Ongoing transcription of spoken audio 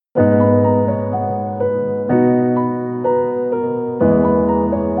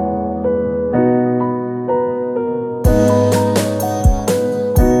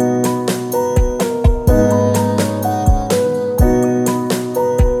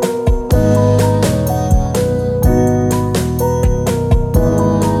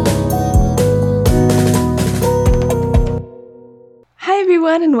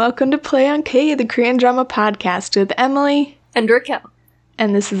welcome to Play on K, the Korean drama podcast with Emily and Raquel.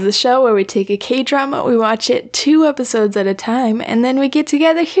 And this is the show where we take a K-drama, we watch it 2 episodes at a time, and then we get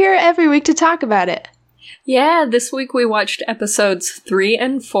together here every week to talk about it. Yeah, this week we watched episodes 3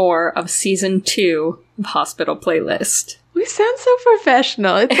 and 4 of Season 2 of Hospital Playlist. We sound so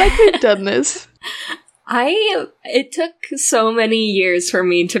professional. It's like we've done this. It took so many years for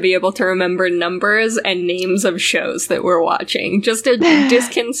me to be able to remember numbers and names of shows that we're watching. Just a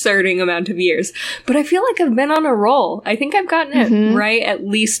disconcerting amount of years. But I feel like I've been on a roll. I think I've gotten it right at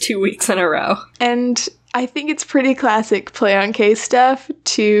least 2 weeks in a row. And I think it's pretty classic Play on K stuff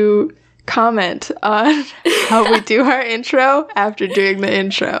to comment on how we do our intro after doing the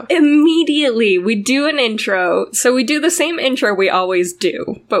intro. Immediately, we do an intro. So we do the same intro we always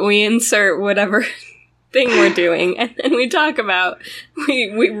do, but we insert whatever thing we're doing, and then we talk about,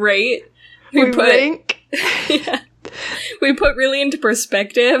 we rate, we rank. Yeah, we put really into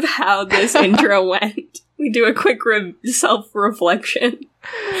perspective how this intro went. We do a quick self-reflection.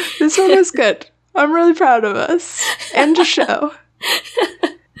 This one was good. I'm really proud of us. End of show.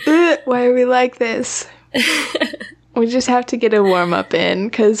 Why are we like this? We just have to get a warm-up in,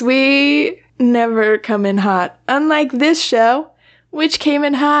 because we never come in hot. Unlike this show, which came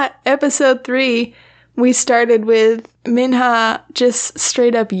in hot, episode 3, we started with Minha just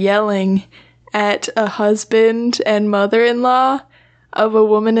straight up yelling at a husband and mother-in-law of a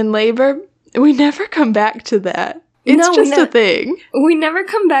woman in labor. We never come back to that. It's just a thing. We never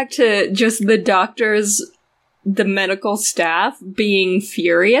come back to just the doctors, the medical staff being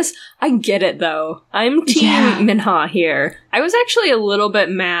furious. I get it, though. I'm team Minha here. I was actually a little bit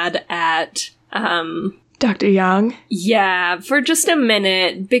mad at, Dr. Young? Yeah, for just a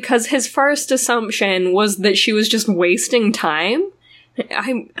minute, because his first assumption was that she was just wasting time.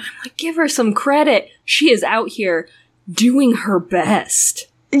 I'm like, give her some credit. She is out here doing her best.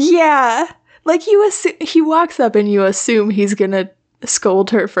 Yeah. Like, he walks up and you assume he's gonna scold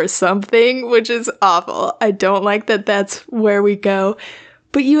her for something, which is awful. I don't like that that's where we go.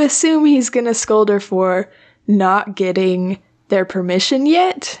 But you assume he's gonna scold her for not getting their permission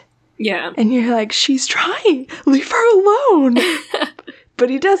yet. Yeah. And you're like, she's trying. Leave her alone.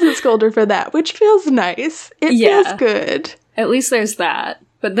 But he doesn't scold her for that, which feels nice. It feels good. At least there's that.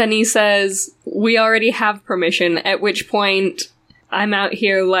 But then he says, we already have permission, at which point I'm out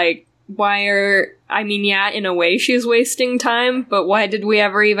here like, in a way she's wasting time, but why did we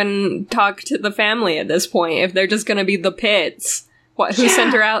ever even talk to the family at this point if they're just gonna be the pits? Who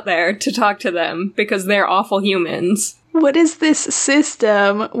sent her out there to talk to them? Because they're awful humans. What is this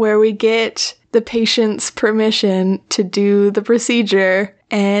system where we get the patient's permission to do the procedure,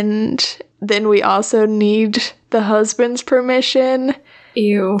 and then we also need the husband's permission?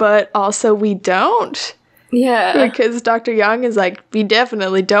 Ew. But also we don't? Yeah. Because Dr. Young is like, we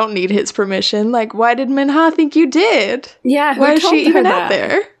definitely don't need his permission. Like, why did Minha think you did? Yeah, why is she even out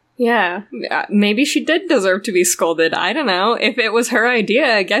there? Yeah, maybe she did deserve to be scolded. I don't know. If it was her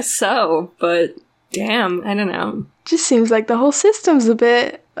idea, I guess so. But damn, I don't know. Just seems like the whole system's a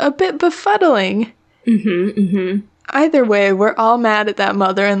bit befuddling. Either way, we're all mad at that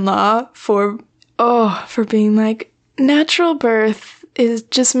mother-in-law for being like, natural birth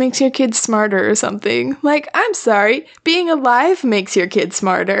just makes your kid smarter or something. Like, I'm sorry, being alive makes your kid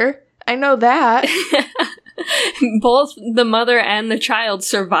smarter. I know that. Both the mother and the child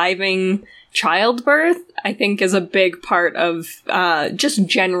surviving childbirth, I think, is a big part of just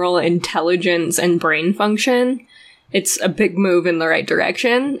general intelligence and brain function. It's a big move in the right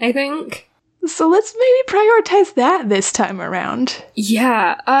direction, I think. So let's maybe prioritize that this time around.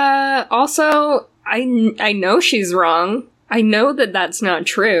 Yeah, also, I know she's wrong. I know that that's not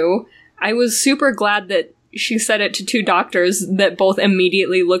true. I was super glad that she said it to 2 doctors that both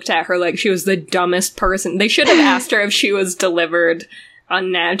immediately looked at her like she was the dumbest person. They should have asked her if she was delivered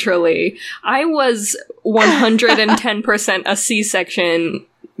unnaturally. I was 110% a C-section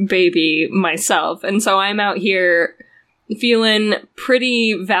baby myself, and so I'm out here feeling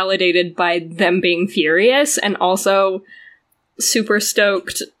pretty validated by them being furious, and also super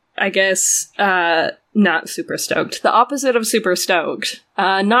stoked, I guess, not super stoked. The opposite of super stoked.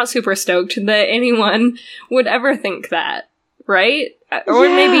 Not super stoked that anyone would ever think that, right? Or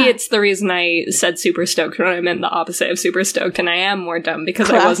maybe it's the reason I said super stoked when I meant the opposite of super stoked, and I am more dumb because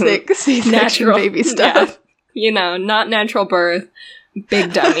I wasn't C-section baby stuff. Yeah, not natural birth.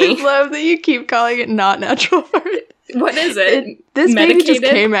 Big dummy. I love that you keep calling it not natural birth. What is it? This baby just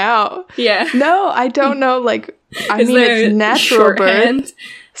came out. Yeah. No, I don't know, like, I mean, it's natural birth.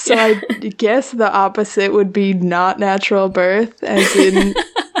 So I guess the opposite would be not natural birth, as in,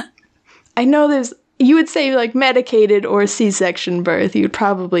 I know there's you would say like medicated or C-section birth. You'd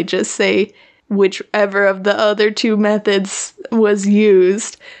probably just say whichever of the other two methods was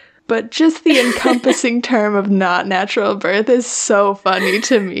used. But just the encompassing term of not natural birth is so funny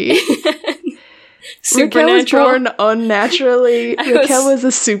to me. Raquel was born unnaturally. Raquel was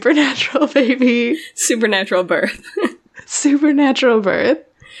a supernatural baby. Supernatural birth. Supernatural birth.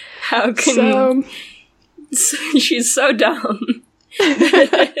 How can she's so dumb.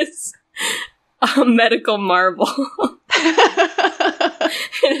 It is a medical marvel.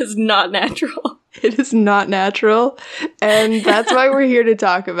 It is not natural. It is not natural, and that's why we're here to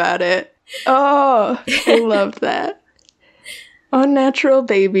talk about it. Oh, I love that. Unnatural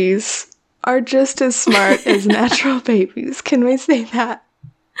babies are just as smart as natural babies. Can we say that?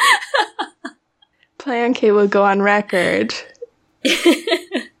 Plan K will go on record.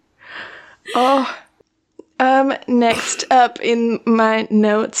 Next up in my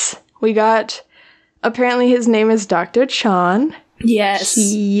notes, we got, apparently his name is Dr. Chan. Yes.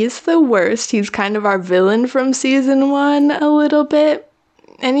 He is the worst. He's kind of our villain from season 1 a little bit.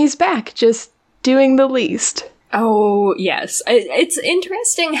 And he's back, just doing the least. Oh, yes. It's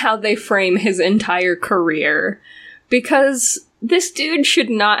interesting how they frame his entire career. Because this dude should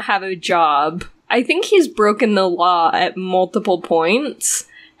not have a job. I think he's broken the law at multiple points.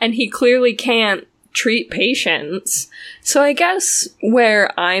 And he clearly can't treat patients. So I guess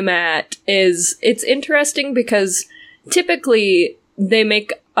where I'm at is, it's interesting because typically they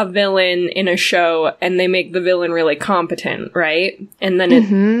make a villain in a show and they make the villain really competent, right? And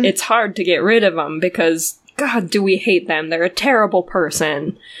then it's hard to get rid of them because, God, do we hate them. They're a terrible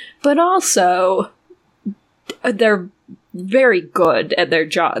person. But also, they're very good at their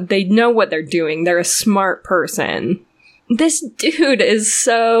job. They know what they're doing. They're a smart person. This dude is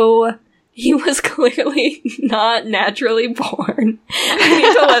so... He was clearly not naturally born. I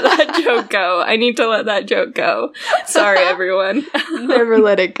need to let that joke go. Sorry, everyone. Never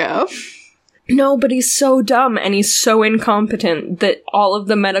let it go. No, but he's so dumb and he's so incompetent that all of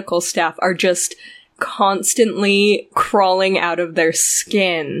the medical staff are just constantly crawling out of their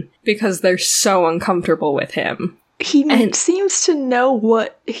skin because they're so uncomfortable with him. He seems to know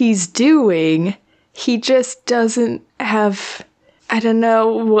what he's doing. He just doesn't have... I don't know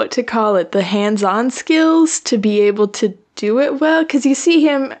what to call it, the hands-on skills to be able to do it well, because you see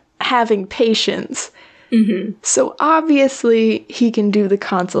him having patients. Mm-hmm. So obviously he can do the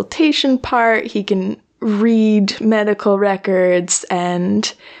consultation part, he can read medical records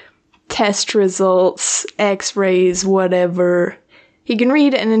and test results, x-rays, whatever. He can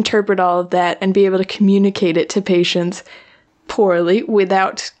read and interpret all of that and be able to communicate it to patients poorly,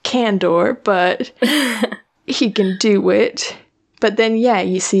 without candor, but he can do it. But then, yeah,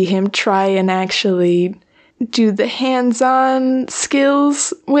 you see him try and actually do the hands-on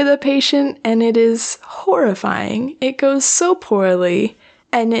skills with a patient, and it is horrifying. It goes so poorly,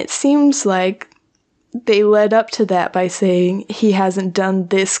 and it seems like they led up to that by saying he hasn't done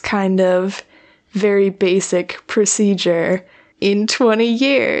this kind of very basic procedure in 20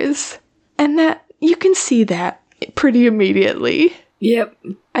 years. And that, you can see that pretty immediately. Yep.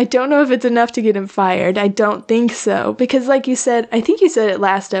 I don't know if it's enough to get him fired. I don't think so. Because like you said, I think you said it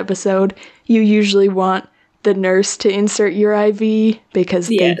last episode, you usually want the nurse to insert your IV because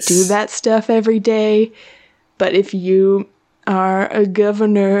they do that stuff every day. But if you are a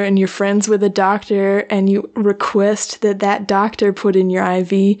governor and you're friends with a doctor and you request that that doctor put in your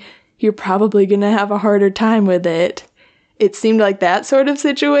IV, you're probably going to have a harder time with it. It seemed like that sort of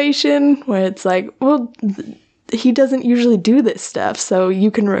situation where it's like, well... he doesn't usually do this stuff, so you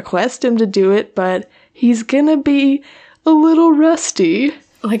can request him to do it, but he's gonna be a little rusty.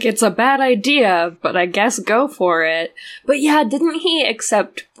 Like, it's a bad idea, but I guess go for it. But yeah, didn't he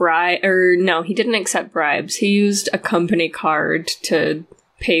accept no, he didn't accept bribes. He used a company card to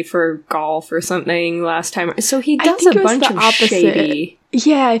pay for golf or something last time. So he does a bunch of shady.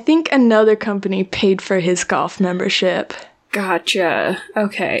 Yeah, I think another company paid for his golf membership. Gotcha.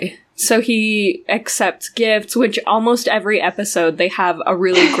 Okay. So he accepts gifts, which almost every episode they have a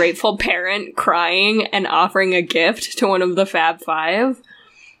really grateful parent crying and offering a gift to one of the Fab Five.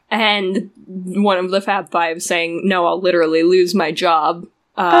 And one of the Fab Five saying, no, I'll literally lose my job.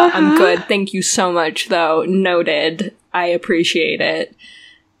 I'm good. Thank you so much, though. Noted. I appreciate it.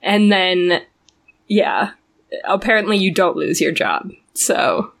 And then, yeah, apparently you don't lose your job.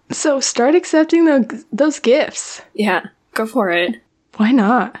 So start accepting those gifts. Yeah, go for it. Why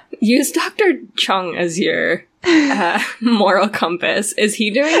not? Use Dr. Chung as your moral compass. Is he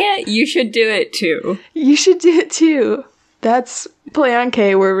doing it? You should do it too. You should do it too. That's Play on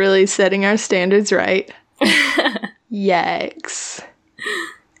K. We're really setting our standards right. Yikes.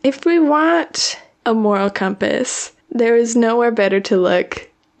 If we want a moral compass, there is nowhere better to look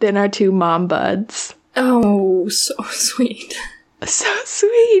than our two mom buds. Oh, so sweet. So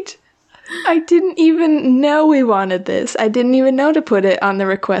sweet. I didn't even know we wanted this. I didn't even know to put it on the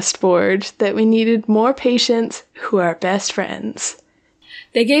request board that we needed more patients who are best friends.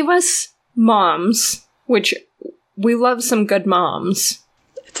 They gave us moms, which we love some good moms.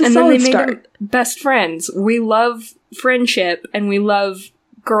 It's a and solid then they made start. them best friends. We love friendship, and we love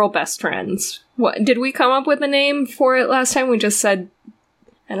girl best friends. What did we come up with a name for it last time? We just said,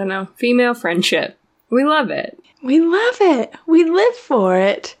 I don't know, female friendship. We love it. We love it. We live for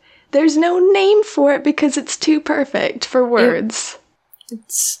it. There's no name for it because it's too perfect for words.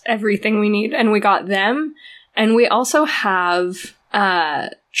 It's everything we need, and we got them. And we also have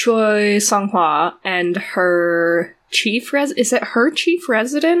Choi Songhwa and her chief is it her chief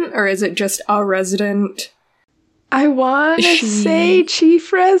resident, or is it just a resident? I want to say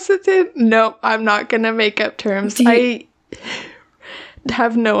chief resident. No, I'm not going to make up terms. I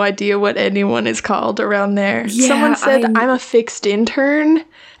have no idea what anyone is called around there. Yeah, someone said I'm a fixed intern,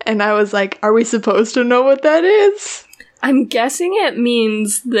 and I was like, are we supposed to know what that is? I'm guessing it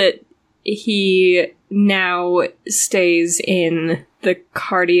means that he now stays in the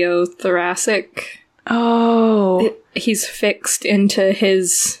cardiothoracic. Oh. He's fixed into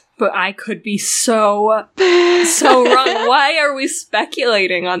his... But I could be so wrong. Why are we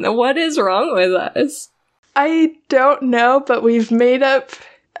speculating on that? What is wrong with us? I don't know, but we've made up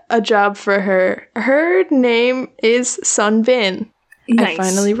a job for her. Her name is Sun Bin. Nice. I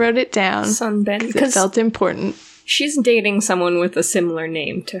finally wrote it down. Sun Bin. Because it felt important. She's dating someone with a similar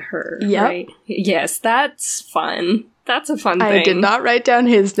name to her, right? Yes, that's fun. That's a fun thing. I did not write down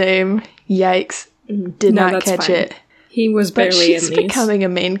his name. Yikes. Did not catch it. He was barely in these. But she's becoming a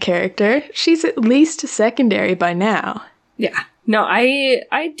main character. She's at least secondary by now. Yeah. No,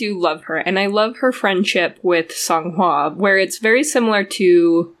 I do love her, and I love her friendship with Songhwa, where it's very similar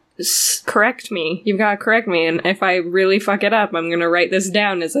to... correct me. You've got to correct me, and if I really fuck it up, I'm going to write this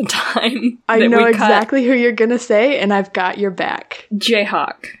down as a time. I know exactly who you're going to say, and I've got your back.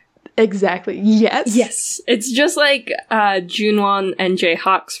 J-Hawk. Exactly. Yes. Yes. It's just like Junwon and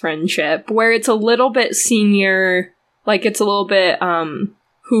J-Hawk's friendship, where it's a little bit senior, like it's a little bit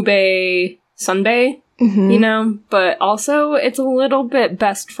Hubei, Sunbae, you know? But also it's a little bit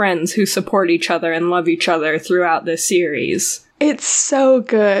best friends who support each other and love each other throughout this series. It's so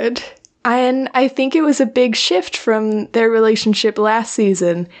good. And I think it was a big shift from their relationship last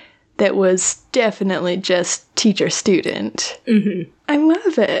season that was definitely just teacher-student. Mm-hmm. I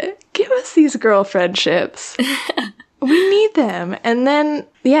love it. Give us these girl friendships. We need them. And then,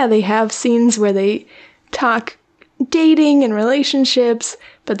 yeah, they have scenes where they talk dating and relationships,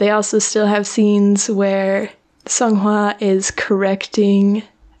 but they also still have scenes where Songhwa is correcting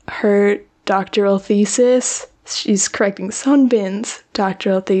her doctoral thesis. She's correcting Sunbin's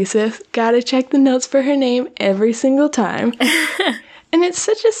doctoral thesis. Gotta check the notes for her name every single time. And it's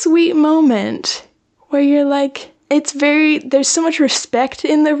such a sweet moment where you're like, there's so much respect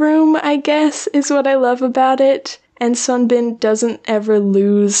in the room, I guess, is what I love about it. And Sunbin doesn't ever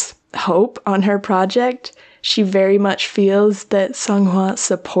lose hope on her project. She very much feels that Songhwa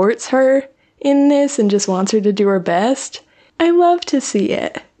supports her in this and just wants her to do her best. I love to see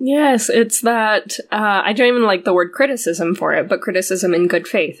it. Yes, it's that, I don't even like the word criticism for it, but criticism in good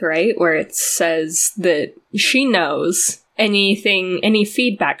faith, right? Where it says that she knows any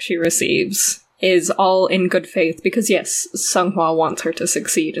feedback she receives is all in good faith, because yes, Songhwa wants her to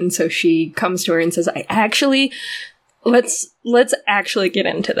succeed, and so she comes to her and says, let's actually get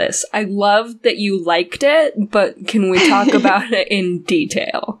into this. I love that you liked it, but can we talk about it in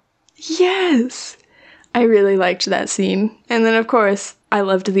detail? Yes! I really liked that scene. And then, of course, I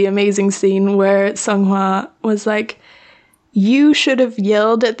loved the amazing scene where Songhwa was like, you should have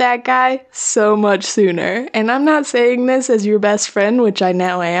yelled at that guy so much sooner. And I'm not saying this as your best friend, which I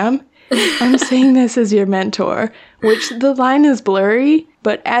now am. I'm saying this as your mentor, which the line is blurry,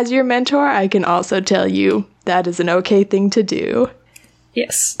 but as your mentor, I can also tell you that is an okay thing to do.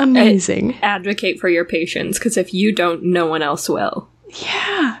 Yes. Amazing. Advocate for your patients, because if you don't, no one else will.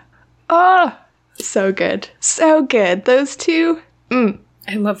 Yeah. Oh, so good. So good. Those two,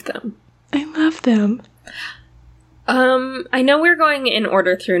 I love them. I love them. I know we're going in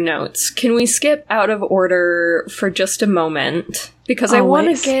order through notes. Can we skip out of order for just a moment? Because I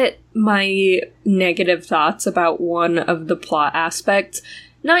want to get my negative thoughts about one of the plot aspects.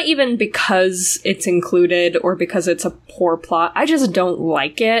 Not even because it's included or because it's a poor plot. I just don't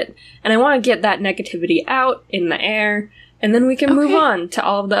like it. And I want to get that negativity out in the air. And then we can move on to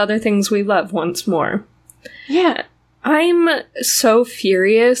all of the other things we love once more. Yeah. I'm so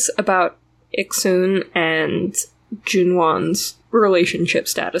furious about Iksun and Junwon's relationship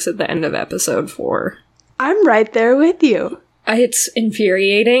status at the end of episode 4. I'm right there with you. It's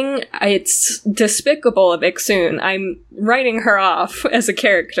infuriating. It's despicable of Iksun. I'm writing her off as a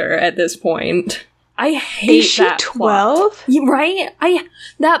character at this point. I hate Is she that 12? plot. Right?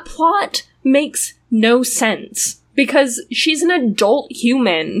 That plot makes no sense. Because she's an adult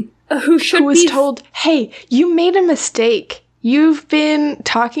human who was told, hey, you made a mistake. You've been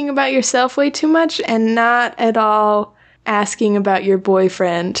talking about yourself way too much and not at all asking about your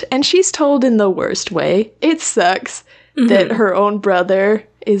boyfriend. And she's told in the worst way. It sucks that her own brother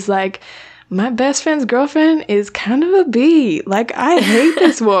is like, my best friend's girlfriend is kind of a bee. Like, I hate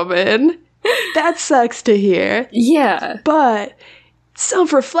this woman. That sucks to hear. Yeah. But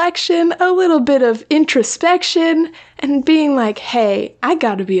self-reflection, a little bit of introspection, and being like, hey, I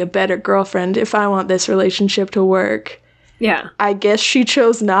gotta be a better girlfriend if I want this relationship to work. Yeah. I guess she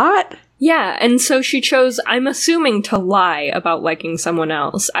chose not? Yeah, and so she chose, I'm assuming, to lie about liking someone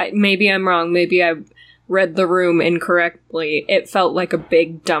else. Maybe I'm wrong, maybe I read the room incorrectly. It felt like a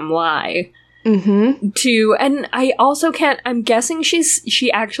big, dumb lie. And I also I'm guessing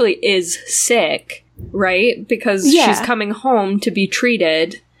she actually is sick, right? Because she's coming home to be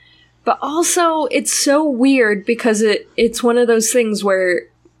treated. But also, it's so weird because it's one of those things where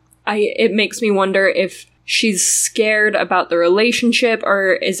it makes me wonder if she's scared about the relationship,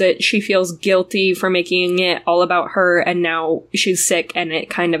 or is it she feels guilty for making it all about her and now she's sick and it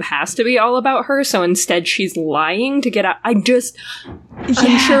kind of has to be all about her, so instead she's lying to get out. I'm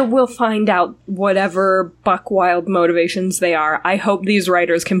sure we'll find out whatever buck wild motivations they are. I hope these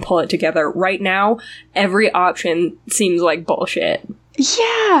writers can pull it together. Right now, every option seems like bullshit.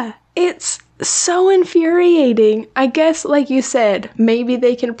 Yeah, it's so infuriating. I guess, like you said, maybe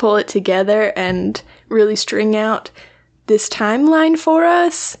they can pull it together and really string out this timeline for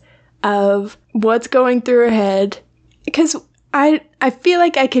us of what's going through her head. Because I feel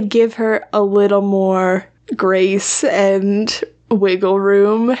like I could give her a little more grace and wiggle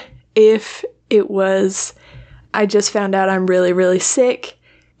room if it was, I just found out I'm really, really sick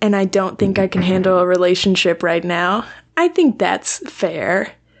and I don't think I can handle a relationship right now. I think that's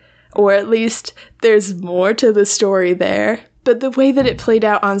fair. Or at least there's more to the story there. But the way that it played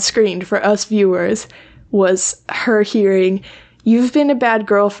out on screen for us viewers was her hearing, you've been a bad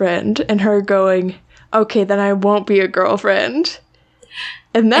girlfriend, and her going, okay, then I won't be a girlfriend.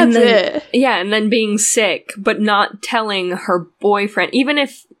 And that's it. Yeah, and then being sick, but not telling her boyfriend, even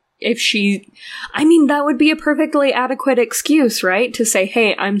if she, I mean, that would be a perfectly adequate excuse, right? To say,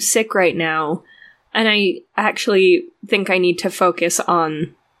 hey, I'm sick right now, and I actually think I need to focus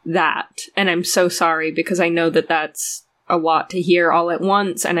on that, and I'm so sorry because I know that that's a lot to hear all at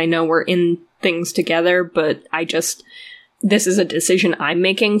once, and I know we're in things together, but this is a decision I'm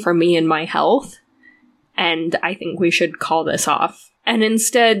making for me and my health, and I think we should call this off. And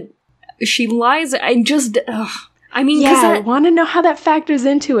instead, she lies. I want to know how that factors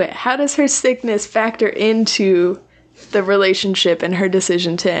into it. How does her sickness factor into the relationship and her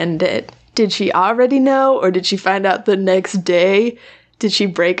decision to end it? Did she already know, or did she find out the next day? Did she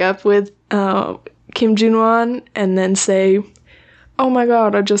break up with Kim Junwon and then say, oh my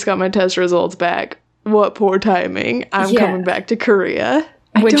god, I just got my test results back. What poor timing. I'm coming back to Korea.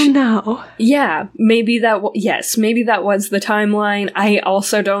 I don't know. Yeah, maybe that was the timeline. I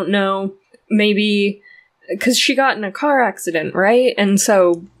also don't know. Maybe, because she got in a car accident, right? And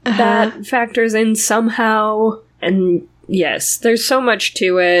so that factors in somehow. And yes, there's so much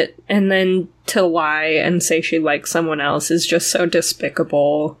to it. And then to lie and say she likes someone else is just so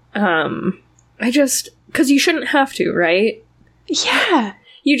despicable. Because you shouldn't have to, right? Yeah.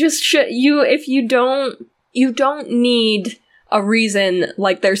 You just should, if you don't need a reason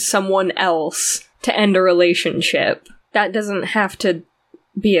like there's someone else to end a relationship. That doesn't have to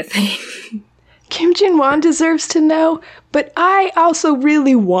be a thing. Kim Junwon deserves to know, but I also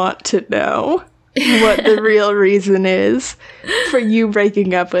really want to know what the real reason is for you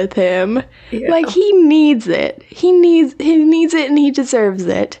breaking up with him. Yeah. Like, he needs it. He needs it and he deserves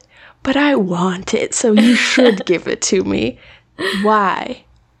it. But I want it, so you should give it to me. Why?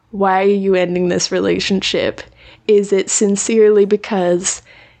 Why are you ending this relationship? Is it sincerely because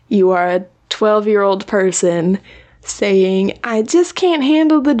you are a 12-year-old person saying, I just can't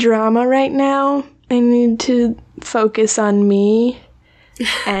handle the drama right now. I need to focus on me.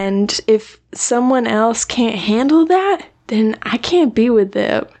 And if someone else can't handle that, then I can't be with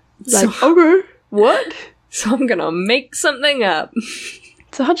them. Like, okay, what? So I'm gonna make something up.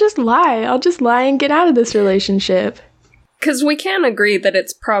 So I'll just lie and get out of this relationship. Because we can agree that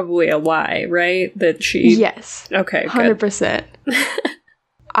it's probably a lie, right? That she... Yes. Okay, 100%.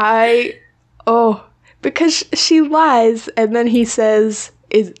 I Oh, because she lies, and then he says,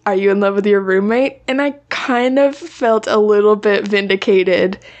 are you in love with your roommate? And I kind of felt a little bit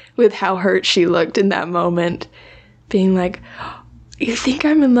vindicated with how hurt she looked in that moment. Being like, you think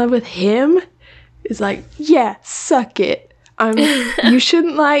I'm in love with him? It's like, yeah, suck it. You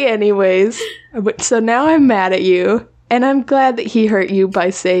shouldn't lie anyways. So now I'm mad at you. And I'm glad that he hurt you by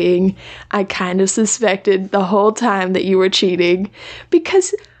saying, I kind of suspected the whole time that you were cheating.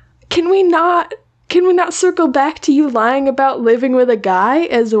 Because can we not circle back to you lying about living with a guy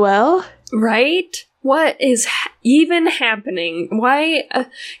as well? Right? What is even happening? Why?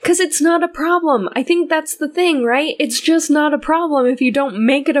 'Cause it's not a problem. I think that's the thing, right? It's just not a problem if you don't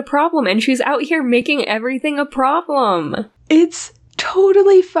make it a problem. And she's out here making everything a problem. It's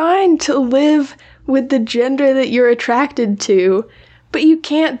totally fine to live with the gender that you're attracted to, but you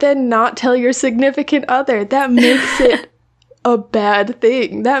can't then not tell your significant other. That makes it a bad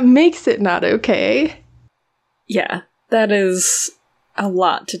thing. That makes it not okay. Yeah, that is a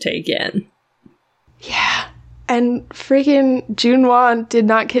lot to take in. Yeah. And freaking Junhwan did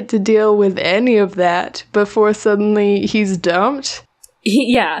not get to deal with any of that before suddenly he's dumped.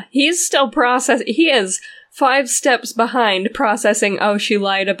 He's still processing. He is 5 steps behind processing, oh, she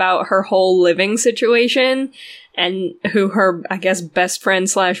lied about her whole living situation and who her, I guess, best friend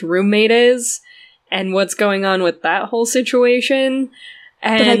 / roommate is. And what's going on with that whole situation.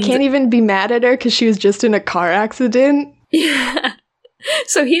 And but I can't even be mad at her because she was just in a car accident. Yeah.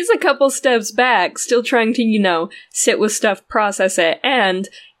 So he's a couple steps back, still trying to, sit with stuff, process it. And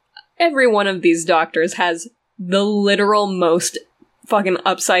every one of these doctors has the literal most fucking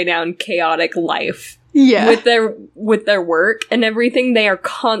upside down chaotic life. Yeah. With their work and everything. They are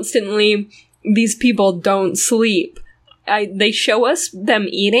constantly, these people don't sleep. They show us them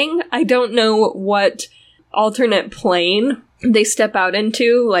eating. I don't know what alternate plane they step out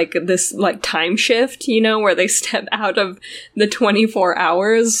into, like this time shift, where they step out of the 24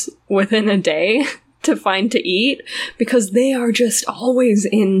 hours within a day to find to eat, because they are just always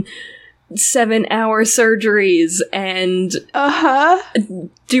in 7-hour surgeries and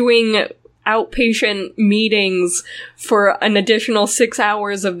doing outpatient meetings for an additional 6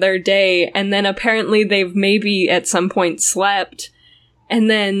 hours of their day, and then apparently they've maybe at some point slept, and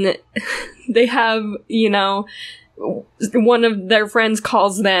then they have, one of their friends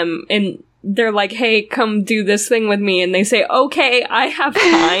calls them and they're like, hey, come do this thing with me, and they say, okay, I have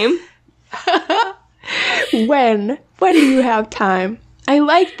time. When do you have time? I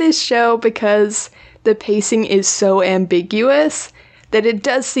like this show because the pacing is so ambiguous that it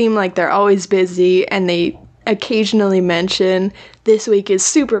does seem like they're always busy, and they occasionally mention, this week is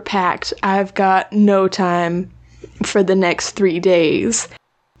super packed, I've got no time for the next 3 days.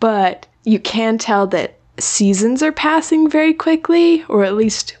 But you can tell that seasons are passing very quickly, or at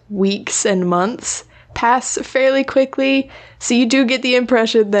least weeks and months pass fairly quickly, so you do get the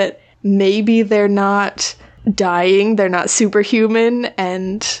impression that maybe they're not dying, they're not superhuman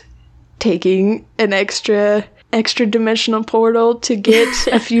and taking an extra dimensional portal to get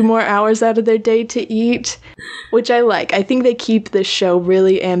a few more hours out of their day to eat, which I like. I think they keep the show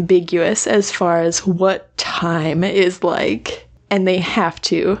really ambiguous as far as what time is like, and they have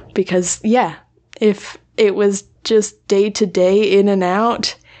to, because if it was just day to day in and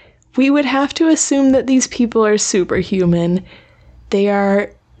out, we would have to assume that these people are superhuman. They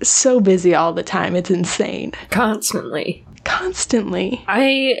are so busy all the time, it's insane. Constantly.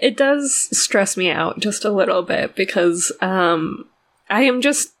 It does stress me out just a little bit, because I am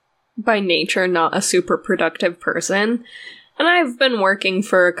just by nature not a super productive person, and I've been working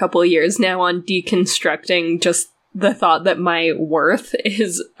for a couple of years now on deconstructing just the thought that my worth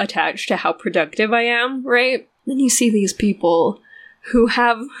is attached to how productive I am, right? Then you see these people who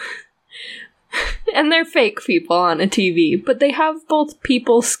have and they're fake people on a TV, but they have both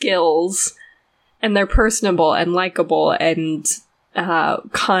people skills, and they're personable and likable and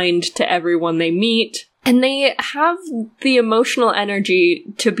kind to everyone they meet. And they have the emotional energy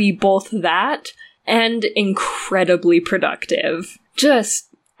to be both that and incredibly productive. Just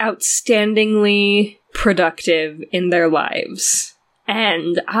outstandingly productive in their lives.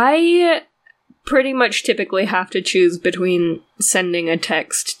 And I pretty much typically have to choose between sending a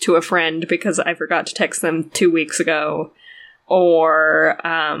text to a friend because I forgot to text them 2 weeks ago, or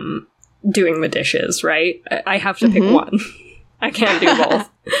doing the dishes, right? I have to pick one. I can't do both.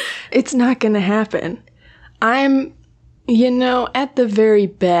 It's not gonna happen. I'm, at the very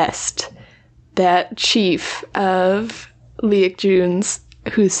best, that chief of Leek Junes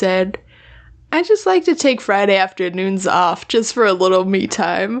who said, I just like to take Friday afternoons off just for a little me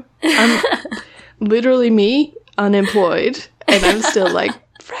time. I'm literally me, unemployed, and I'm still like,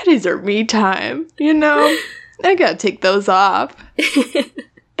 Fridays are me time, you know? I gotta take those off.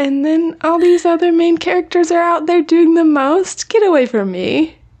 And then all these other main characters are out there doing the most. Get away from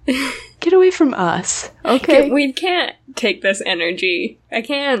me. Get away from us, okay? We can't take this energy. I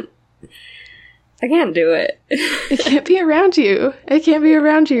can't do it. I can't be around you. I can't be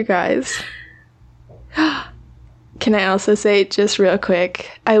around you guys. Can I also say, just real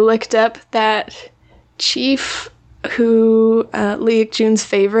quick, I looked up that chief who Lee Ik-jun's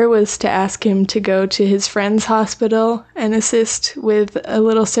favor was to ask him to go to his friend's hospital and assist with a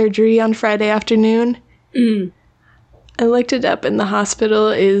little surgery on Friday afternoon. I looked it up, and the hospital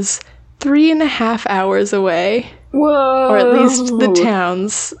is 3.5 hours away. Whoa! Or at least the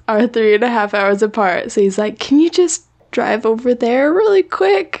towns are 3.5 hours apart. So he's like, can you just drive over there really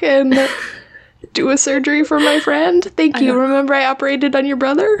quick and do a surgery for my friend? Thank you. Remember I operated on your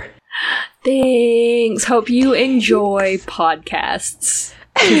brother? Thanks. Hope you enjoy podcasts,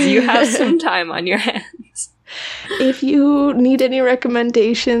 because you have some time on your hands. If you need any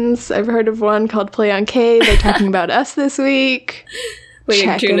recommendations, I've heard of one called Play on K. They're talking about us this week. Lee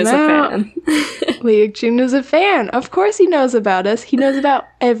Ik-jun is a fan. Lee Ik-jun is a fan. Of course he knows about us. He knows about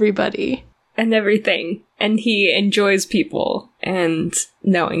everybody. And everything. And he enjoys people and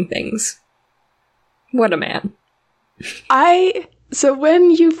knowing things. What a man. So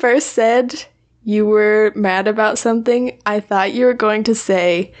when you first said you were mad about something, I thought you were going to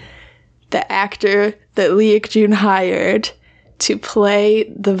say the actor that Lee Ik-jun hired to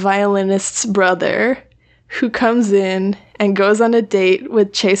play the violinist's brother, who comes in and goes on a date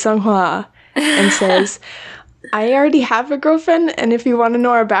with Chae Sung-hwa and says, I already have a girlfriend, and if you want to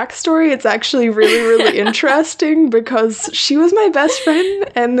know our backstory, it's actually really, really interesting because she was my best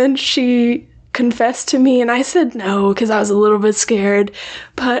friend, and then she confessed to me, and I said no because I was a little bit scared.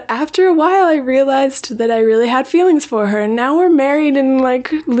 But after a while, I realized that I really had feelings for her, and now we're married and, like,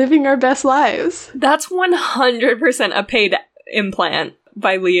 living our best lives. That's 100% a paid implant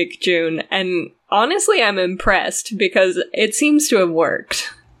by Lee Ik-jun, and honestly, I'm impressed because it seems to have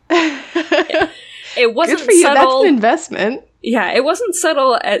worked. It wasn't Good for you. subtle. That's an investment. Yeah, it wasn't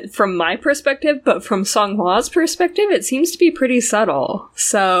subtle from my perspective, but from Sung-hwa's perspective, it seems to be pretty subtle.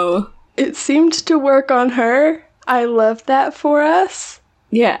 So it seemed to work on her. I love that for us.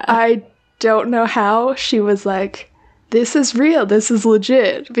 Yeah. I don't know how she was like, this is real, this is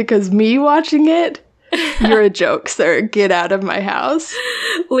legit, because me watching it, you're a joke, sir. Get out of my house.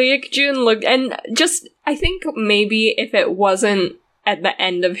 Lee Ik-jun looked, and just, I think maybe if it wasn't at the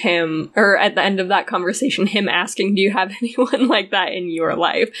end of him, or at the end of that conversation, him asking, do you have anyone like that in your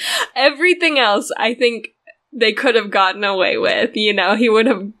life? Everything else, I think they could have gotten away with, you know, he would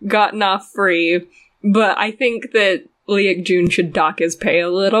have gotten off free, but I think that Lee Ik-jun should dock his pay a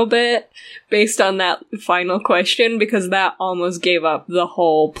little bit based on that final question, because that almost gave up the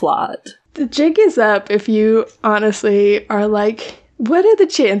whole plot. The jig is up if you honestly are like, what are the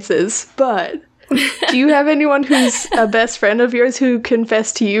chances? But do you have anyone who's a best friend of yours who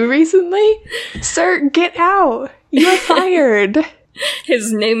confessed to you recently? Sir, get out. You're fired.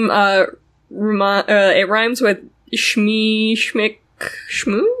 His name, it rhymes with Shmi, Schmick,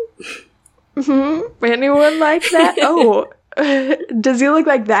 Shmoo? Mm-hmm. Anyone like that? Oh, does he look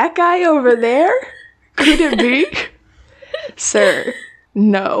like that guy over there? Could it be? Sir,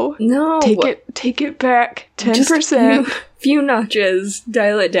 no. No. Take it back. 10%. Just few notches.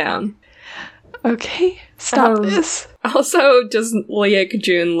 Dial it down. Okay, stop this. Also, just Lee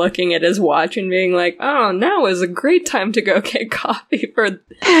Ik-jun looking at his watch and being like, oh, now is a great time to go get coffee for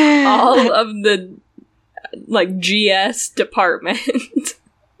all of the, like, GS department.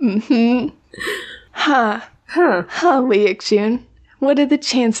 Mm-hmm. Huh, Lee Ik-jun. What are the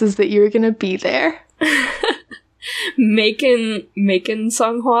chances that you're gonna be there? Making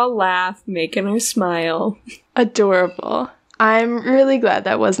Sung-hwa laugh, making her smile. Adorable. I'm really glad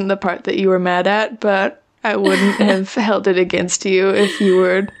that wasn't the part that you were mad at, but I wouldn't have held it against you if you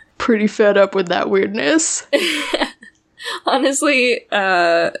were pretty fed up with that weirdness. Honestly,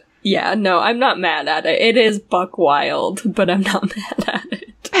 yeah, no, I'm not mad at it. It is buck wild, but I'm not mad at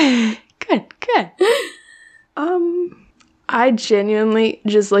it. Good. I genuinely,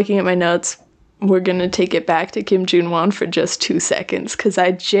 just looking at my notes, we're gonna take it back to Kim Jun-won for just 2 seconds, because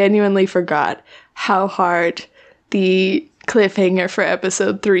I genuinely forgot how hard the cliffhanger for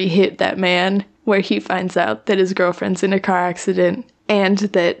episode 3 hit that man, where he finds out that his girlfriend's in a car accident and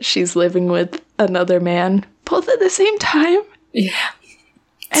that she's living with another man, both at the same time. Yeah.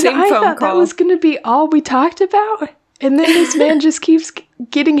 And I thought that was going to be all we talked about. And then this man just keeps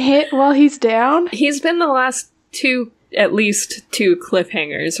getting hit while he's down. He's been the last at least two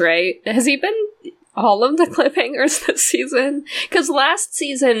cliffhangers, right? Has he been all of the cliffhangers this season. Because last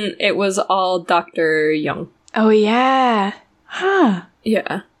season, it was all Dr. Young. Oh, yeah. Huh.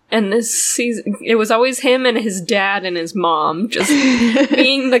 Yeah. And this season, it was always him and his dad and his mom just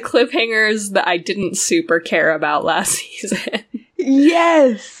being the cliffhangers that I didn't super care about last season.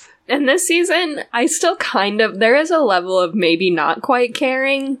 Yes! And this season, I still there is a level of maybe not quite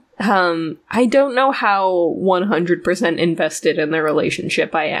caring. I don't know how 100% invested in their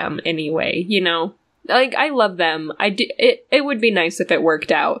relationship I am anyway, you know? Like, I love them. It would be nice if it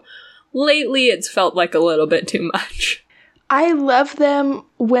worked out. Lately, it's felt like a little bit too much. I love them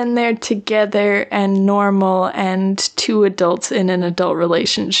when they're together and normal and two adults in an adult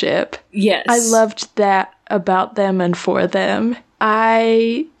relationship. Yes. I loved that about them and for them.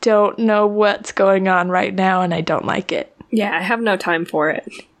 I don't know what's going on right now and I don't like it. Yeah, I have no time for it.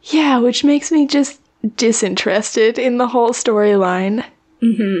 Yeah, which makes me just disinterested in the whole storyline.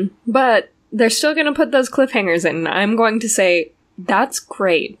 Mm-hmm. But they're still going to put those cliffhangers in. I'm going to say, that's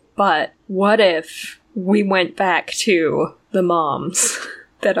great, but what if we went back to the moms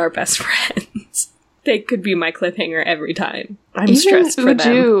that are best friends? They could be my cliffhanger every time. I'm even stressed for them.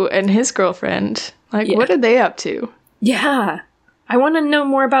 Uju and his girlfriend. Like, Yeah. what are they up to? Yeah. I want to know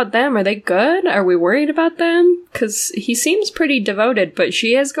more about them. Are they good? Are we worried about them? Because he seems pretty devoted, but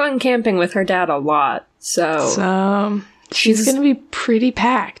she is going camping with her dad a lot. So She's going to be pretty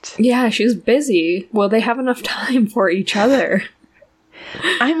packed. yeah, she's busy. Will they have enough time for each other?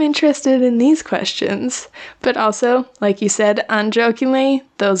 I'm interested in these questions. But also, like you said, unjokingly,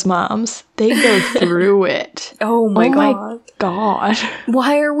 those moms, they go through it. Oh my God.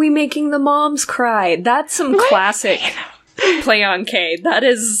 Why are we making the moms cry? That's some classic Play on K. That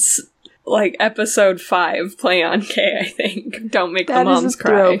is like episode 5 Play on K, I think. Don't make the moms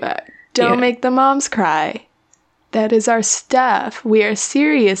cry. Throwback. Don't make the moms cry. That is our stuff. We are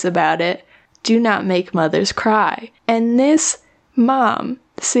serious about it. Do not make mothers cry. And this mom,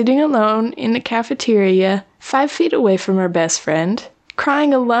 sitting alone in the cafeteria, 5 feet away from her best friend,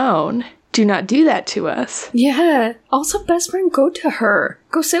 crying alone. Do not do that to us. Yeah. Also, best friend, go to her.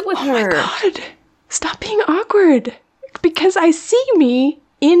 Go sit with her. Oh my God. Stop being awkward. Because I see me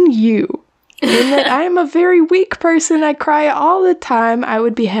in you. In that I am a very weak person. I cry all the time. I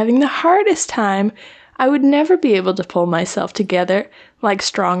would be having the hardest time. I would never be able to pull myself together like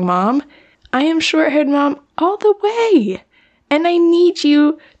strong mom. I am short-haired mom all the way. And I need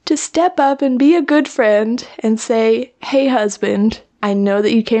you to step up and be a good friend and say, hey, husband, I know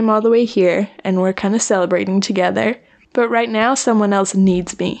that you came all the way here and we're kind of celebrating together. But right now, someone else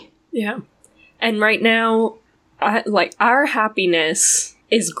needs me. Yeah. And right now, our happiness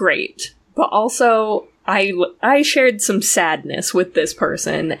is great. But also, I shared some sadness with this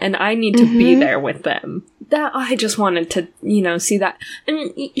person, and I need to be there with them. That I just wanted to, see that.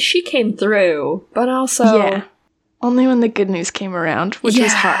 And she came through, but also... Yeah. Only when the good news came around, which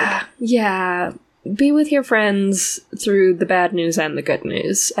was hard. Yeah. Be with your friends through the bad news and the good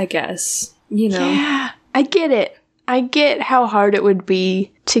news, I guess. Yeah. I get it. I get how hard it would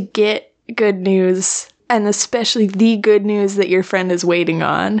be to get good news, and especially the good news that your friend is waiting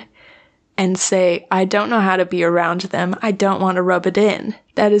on, and say, I don't know how to be around them. I don't want to rub it in.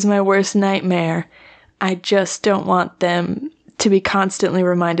 That is my worst nightmare. I just don't want them to be constantly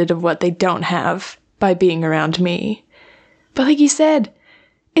reminded of what they don't have by being around me. But like you said,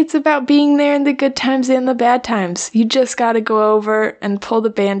 it's about being there in the good times and the bad times. You just gotta go over and pull the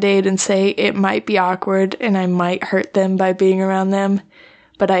Band-Aid and say, it might be awkward and I might hurt them by being around them,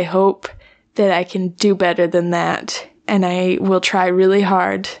 but I hope that I can do better than that. And I will try really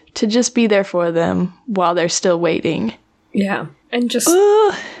hard to just be there for them while they're still waiting. Yeah. And just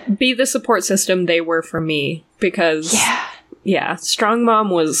be the support system they were for me. Because, Strong Mom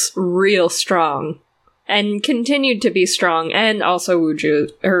was real strong. And continued to be strong. And also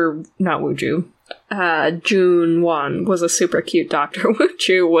Jun-Won was a super cute doctor.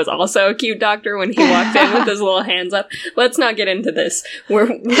 Woo-Chu was also a cute doctor when he walked in with his little hands up. Let's not get into this. We're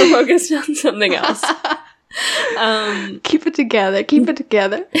focused on something else. Keep it together. Keep it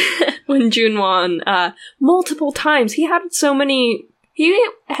together. When Jun-Won, multiple times, he has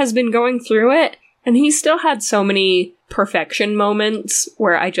been going through it, and he still had so many perfection moments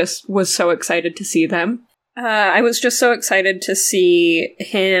where I just was so excited to see them. I was just so excited to see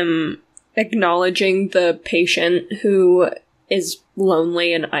him acknowledging the patient who is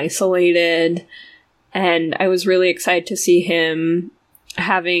lonely and isolated, and I was really excited to see him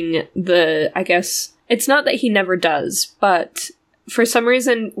having it's not that he never does, but for some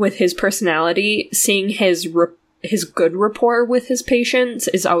reason with his personality, seeing his good rapport with his patients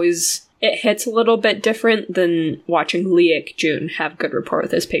is always it hits a little bit different than watching Lee Ik-jun have good rapport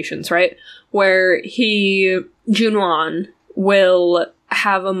with his patients, right? Where Junwon will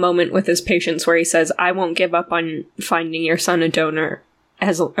have a moment with his patients where he says, I won't give up on finding your son a donor,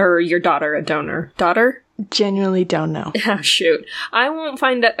 or your daughter a donor. Daughter? Genuinely don't know. Oh, shoot. I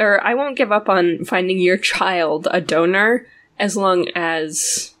won't give up on finding your child a donor as long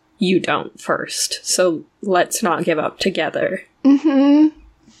as you don't first. So let's not give up together. Mm-hmm.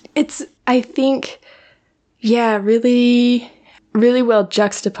 It's, I think, yeah, really, really well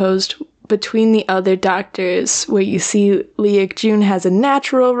juxtaposed between the other doctors, where you see Lee Ik-jun has a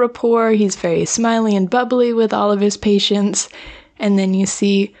natural rapport. He's very smiley and bubbly with all of his patients. And then you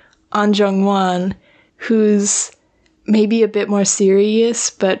see An Jung-won, who's maybe a bit more serious,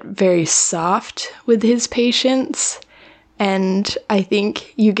 but very soft with his patients. And I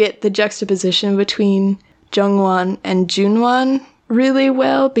think you get the juxtaposition between Jung-won and Junwon really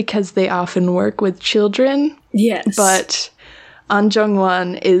well, because they often work with children. Yes. But An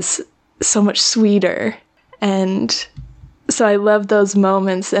Jung-won is so much sweeter. And so I love those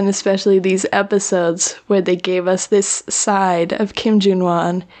moments, and especially these episodes where they gave us this side of Kim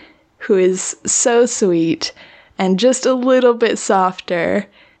Junwon, who is so sweet and just a little bit softer,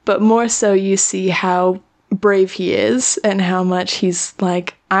 but more so you see how brave he is and how much he's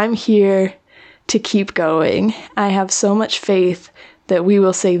like, I'm here to keep going. I have so much faith that we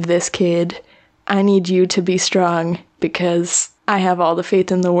will save this kid. I need you to be strong because I have all the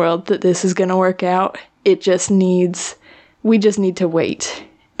faith in the world that this is going to work out. We just need to wait.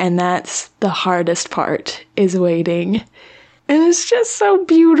 And that's the hardest part, is waiting. And it's just so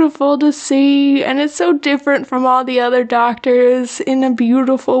beautiful to see, and it's so different from all the other doctors in a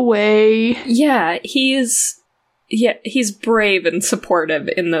beautiful way. Yeah, he's brave and supportive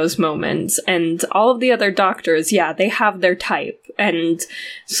in those moments, and all of the other doctors, yeah, they have their type, and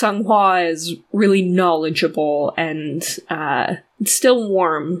Sung-hwa is really knowledgeable and still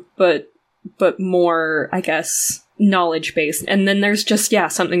warm, but more, I guess, knowledge-based. And then there's just, yeah,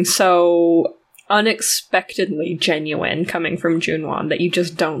 something so unexpectedly genuine coming from Junwon that you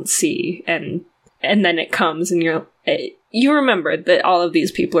just don't see, and then it comes, and you remember that all of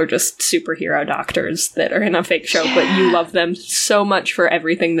these people are just superhero doctors that are in a fake show, but you love them so much for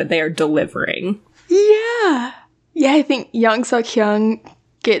everything that they are delivering. Yeah, I think Young Suk-hyun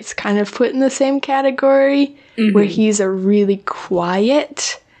gets kind of put in the same category, where he's a really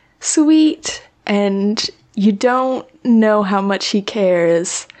quiet, sweet, and you don't know how much he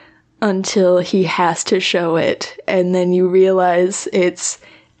cares until he has to show it, and then you realize it's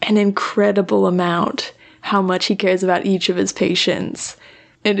an incredible amount how much he cares about each of his patients.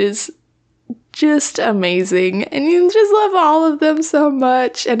 It is just amazing, and you just love all of them so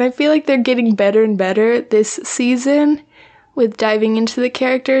much, and I feel like they're getting better and better this season with diving into the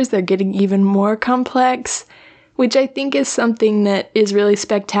characters. They're getting even more complex, which I think is something that is really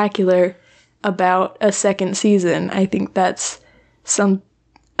spectacular about a second season. I think that's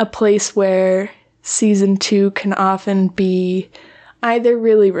a place where season 2 can often be either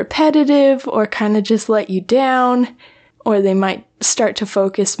really repetitive or kind of just let you down, or they might start to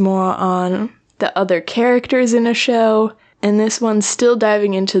focus more on the other characters in a show, and this one's still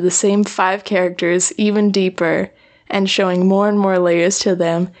diving into the same 5 characters even deeper and showing more and more layers to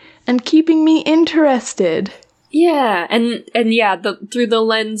them and keeping me interested. Yeah, and yeah, through the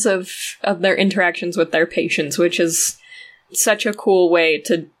lens of their interactions with their patients, which is such a cool way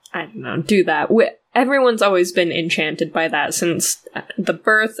to, I don't know, do that. Everyone's always been enchanted by that since the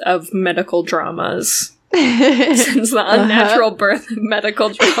birth of medical dramas. Since the unnatural birth of medical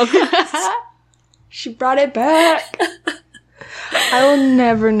dramas. She brought it back. I will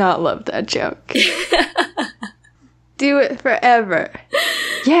never not love that joke. Do it forever.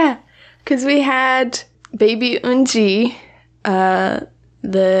 Yeah, because we had baby Eunji,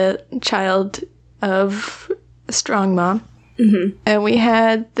 the child of a strong mom. Mm-hmm. And we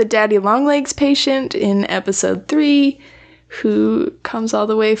had the daddy longlegs patient in episode 3, who comes all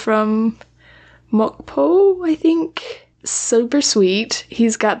the way from Mokpo, I think. Super sweet.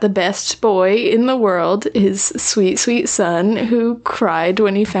 He's got the best boy in the world, his sweet, sweet son, who cried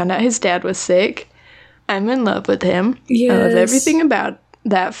when he found out his dad was sick. I'm in love with him. Yes. I love everything about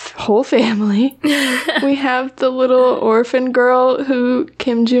that whole family. We have the little orphan girl who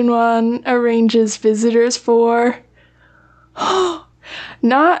Kim Junwon arranges visitors for.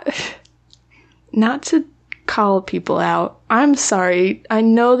 Not to call people out. I'm sorry. I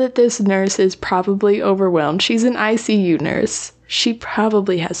know that this nurse is probably overwhelmed. She's an ICU nurse. She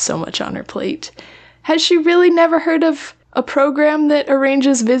probably has so much on her plate. Has she really never heard of a program that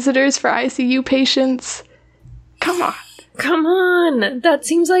arranges visitors for ICU patients? Come on. Come on! That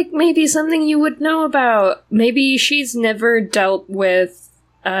seems like maybe something you would know about. Maybe she's never dealt with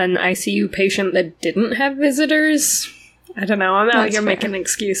an ICU patient that didn't have visitors. I don't know, I'm out here making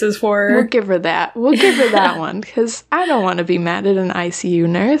excuses for her. We'll give her that. We'll give her that one, because I don't want to be mad at an ICU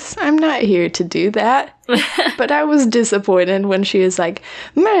nurse. I'm not here to do that. But I was disappointed when she was like,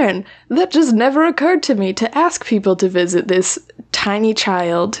 man, that just never occurred to me to ask people to visit this tiny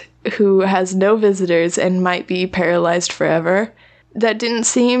child who has no visitors and might be paralyzed forever. That didn't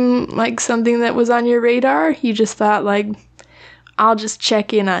seem like something that was on your radar. You just thought, like, I'll just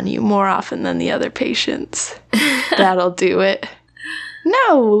check in on you more often than the other patients. That'll do it.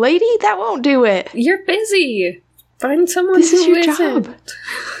 No, lady, that won't do it. You're busy. Find someone This is who your isn't. job.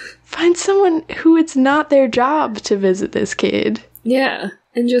 Find someone who it's not their job to visit this kid. Yeah,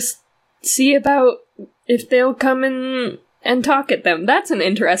 and just see about if they'll come in and talk at them. That's an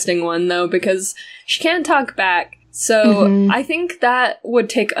interesting one, though, because she can't talk back. So I think that would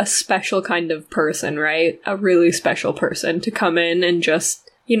take a special kind of person, right? A really special person to come in and just,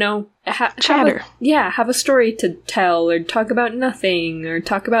 you know, Chatter. have a story to tell, or talk about nothing, or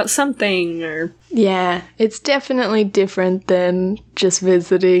talk about something, or... Yeah, it's definitely different than just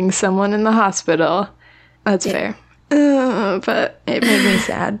visiting someone in the hospital. That's fair. But it made me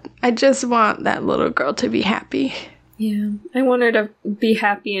sad. I just want that little girl to be happy. Yeah, I want her to be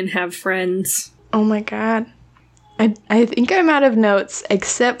happy and have friends. Oh my god. I think I'm out of notes,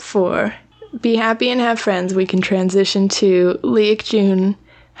 except for be happy and have friends. We can transition to Lee Ik-jun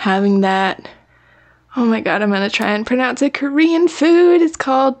having that. Oh my god, I'm gonna try and pronounce it. Korean food. It's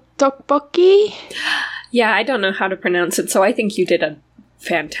called tteokbokki. Yeah, I don't know how to pronounce it, so I think you did a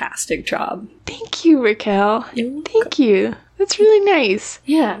fantastic job. Thank you, Raquel. Thank you. That's really nice.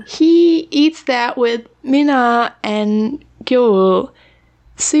 Yeah. He eats that with Mina and Gyeol.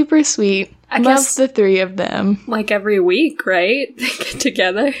 Super sweet. I Love guess, the three of them. like every week, right? They get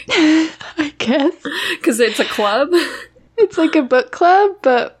together. I guess. Because it's a club. It's like a book club,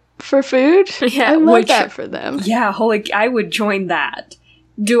 but for food. Yeah, I love that for them. Yeah, I would join that.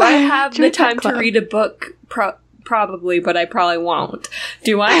 Do I have the Join that time to club. read a book? Probably, but I probably won't.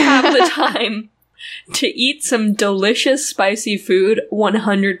 Do I have the time to eat some delicious spicy food?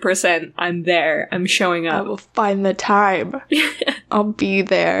 100%. I'm there. I'm showing I up. will find the time. I'll be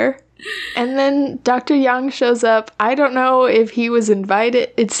there. And then Dr. Yang shows up. I don't know if he was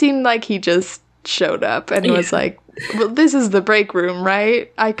invited. It seemed like he just showed up and was like, well, this is the break room,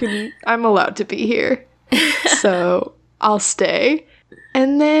 right? I'm allowed to be here. So I'll stay.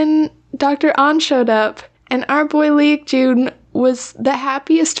 And then Dr. An showed up, and our boy Lee Ik-jun was the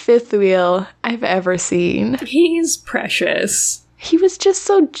happiest fifth wheel I've ever seen. He's precious. He was just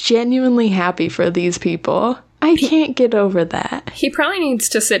so genuinely happy for these people. I can't get over that. He probably needs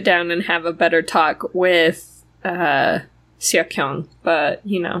to sit down and have a better talk with Seok-kyung, but,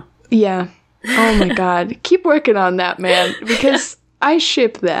 you know. Yeah. Oh my god. Keep working on that, man, because I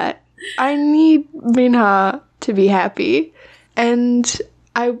ship that. I need Minha to be happy, and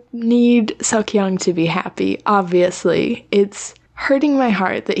I need Seok-kyung to be happy, obviously. It's hurting my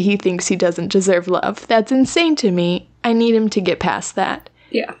heart that he thinks he doesn't deserve love. That's insane to me. I need him to get past that.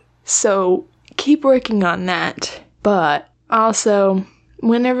 Yeah. So keep working on that. But also,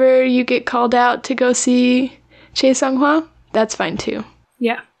 whenever you get called out to go see Chae Sung-hwa, that's fine too.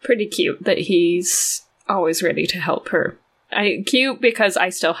 Yeah, pretty cute that he's always ready to help her. Cute because I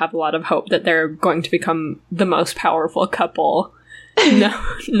still have a lot of hope that they're going to become the most powerful couple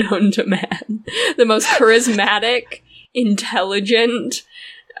known to man. The most charismatic, intelligent,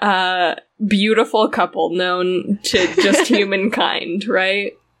 beautiful couple known to just humankind,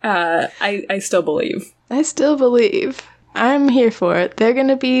 right? I still believe. I still believe. I'm here for it. They're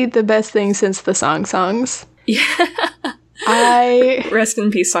gonna be the best thing since the songs. Yeah. Rest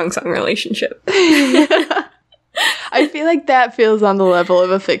in peace, song relationship. I feel like that feels on the level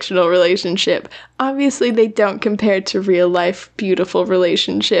of a fictional relationship. Obviously, they don't compare to real life beautiful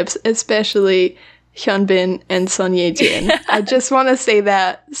relationships, especially Hyunbin and Son Ye-jin. I just want to say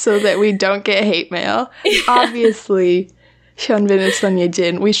that so that we don't get hate mail. Obviously, Hyunbin and Son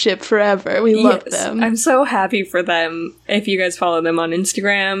Ye-jin, we ship forever. We love them. I'm so happy for them. If you guys follow them on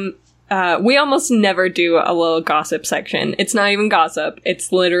Instagram, we almost never do a little gossip section. It's not even gossip.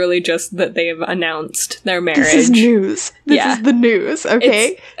 It's literally just that they've announced their marriage. This is news. This is the news,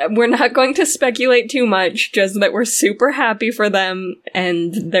 okay? We're not going to speculate too much, just that we're super happy for them,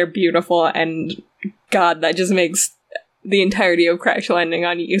 and they're beautiful, and God, that just makes the entirety of Crash Landing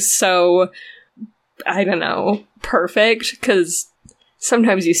on You so, I don't know, perfect, because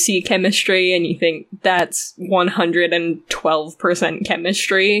sometimes you see chemistry and you think that's 112%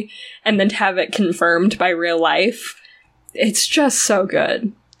 chemistry, and then to have it confirmed by real life, It's just so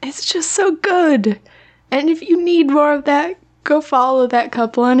good. It's just so good. And if you need more of that, go follow that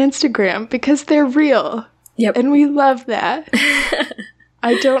couple on Instagram because they're real. Yep. And we love that.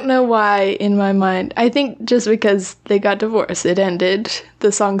 I don't know why in my mind. I think just because they got divorced, it ended.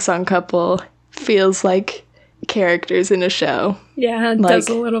 The Song couple feels like characters in a show. Yeah, it does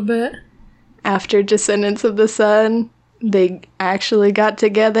a little bit. After Descendants of the Sun, they actually got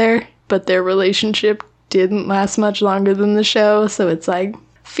together, but their relationship didn't last much longer than the show, so it's like,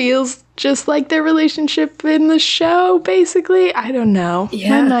 feels just like their relationship in the show, basically. I don't know.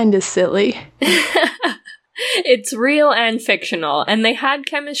 Yeah. My mind is silly. It's real and fictional, and they had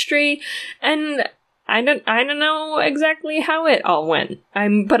chemistry, and I don't know exactly how it all went. I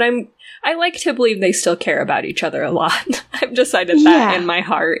like to believe they still care about each other a lot. I've decided that in my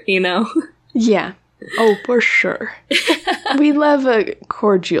heart, you know? Yeah. Oh, for sure. We love a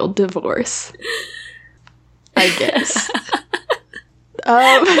cordial divorce, I guess.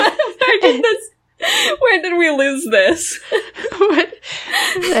 Where did we lose this?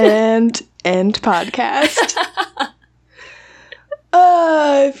 And end podcast.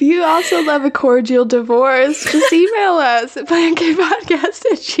 If you also love a cordial divorce, just email us at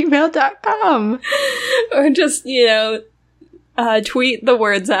plankpodcast@gmail.com. Or just, tweet the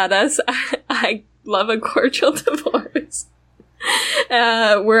words at us. I love a cordial divorce.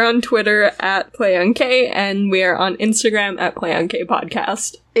 We're on Twitter at PlayOnK, and we are on Instagram at PlayOnK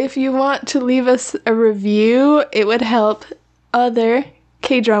Podcast. If you want to leave us a review, it would help other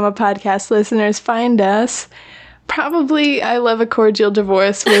K-drama podcast listeners find us. Probably I Love a Cordial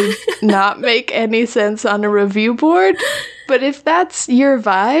Divorce would not make any sense on a review board, but if that's your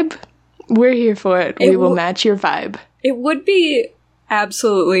vibe, we're here for it. We will match your vibe. It would be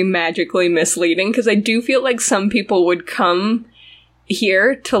absolutely magically misleading, because I do feel like some people would come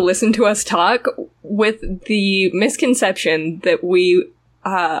here to listen to us talk with the misconception that we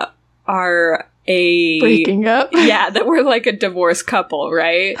are breaking up. Yeah, that we're like a divorced couple,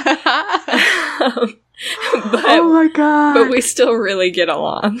 right? Oh my god. But we still really get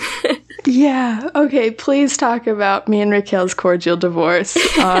along. Yeah. Okay, please talk about me and Raquel's cordial divorce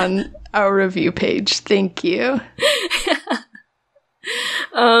on our review page. Thank you.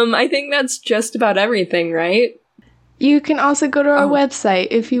 I think that's just about everything, right? You can also go to our website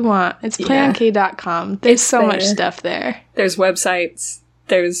if you want. It's playonk.com. There's so much stuff there. There's websites.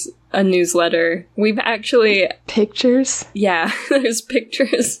 There's a newsletter. We've actually... Pictures? Yeah, there's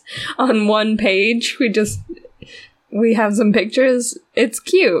pictures on one page. We have some pictures. It's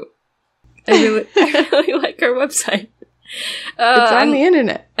cute. I really like our website. It's on the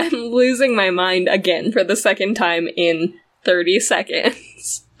internet. I'm losing my mind again for the second time in 30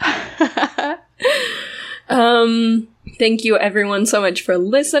 seconds. Thank you everyone so much for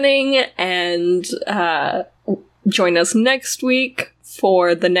listening, and join us next week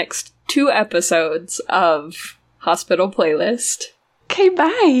for the next 2 episodes of Hospital Playlist. Okay,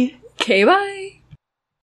 bye. Okay, bye.